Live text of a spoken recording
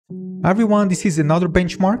Hi everyone, this is another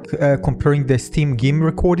benchmark comparing the Steam game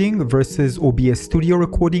recording versus OBS studio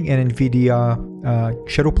recording and Nvidia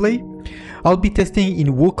ShadowPlay. I'll be testing in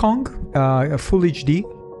Wukong full HD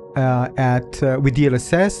with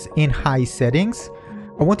DLSS and high settings.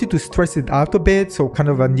 I wanted to stress it out a bit, so kind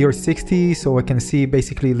of a near 60, so I can see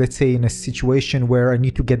basically, let's say in a situation where I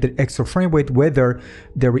need to get the extra frame rate, whether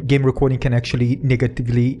the game recording can actually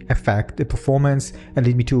negatively affect the performance and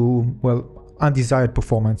lead me to, well, undesired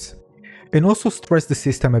performance. And also stress the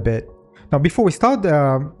system a bit. Now, before we start,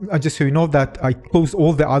 just so you know that I close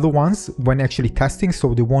all the other ones when actually testing,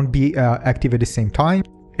 so they won't be active at the same time.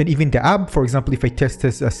 And even the app, for example, if I test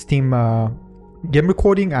as a Steam game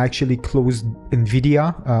recording, I actually closed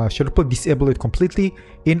Nvidia ShadowPlay, disabled it completely,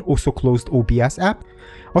 and also closed OBS app.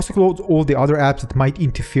 Also closed all the other apps that might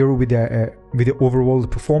interfere with the overall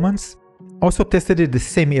performance. Also tested it the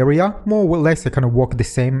same area, more or less. I kind of walked the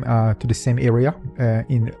same to the same area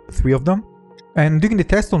in 3 of them. And doing the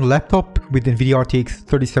test on laptop with Nvidia RTX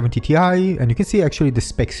 3070 Ti, and you can see actually the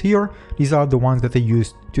specs here. These are the ones that I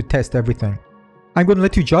used to test everything. I'm going to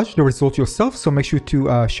let you judge the results yourself, so make sure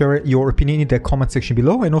to share your opinion in the comment section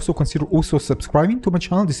below, and also consider subscribing to my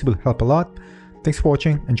channel. This will help a lot. Thanks for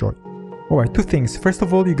watching. Enjoy. Alright, 2 things. First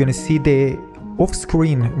of all, you're going to see the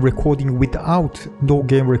off-screen recording without no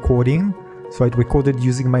game recording. So I recorded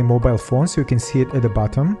using my mobile phone, so you can see it at the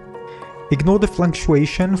bottom. Ignore the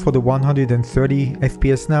fluctuation for the 130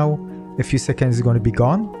 FPS now. A few seconds is going to be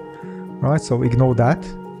gone. Alright, so ignore that.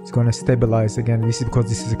 It's going to stabilize again. This is because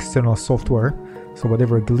this is external software. So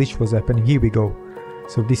whatever glitch was happening, here we go.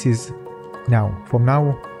 So this is now. From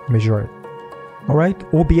now, measure it. Alright,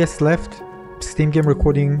 OBS left. Steam game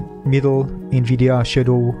recording middle, Nvidia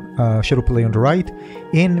ShadowPlay on the right,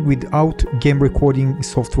 and without game recording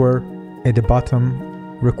software at the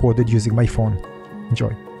bottom, recorded using my phone.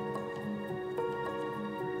 Enjoy.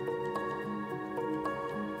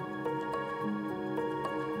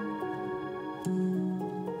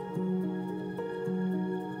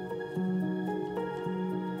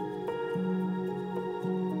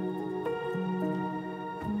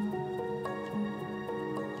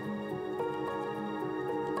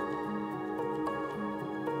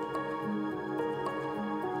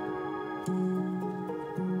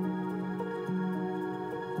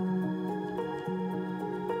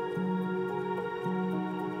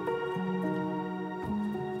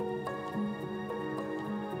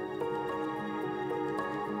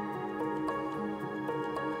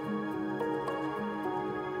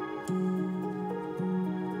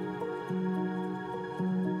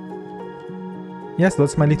 Yes,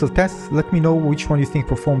 that's my little test. Let me know which one you think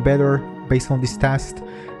performed better based on this test.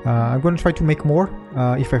 I'm going to try to make more.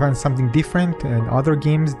 If I find something different and other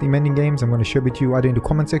games, demanding games, I'm going to share with you either in the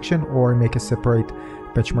comment section or make a separate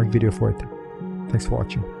benchmark video for it. Thanks for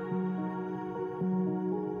watching.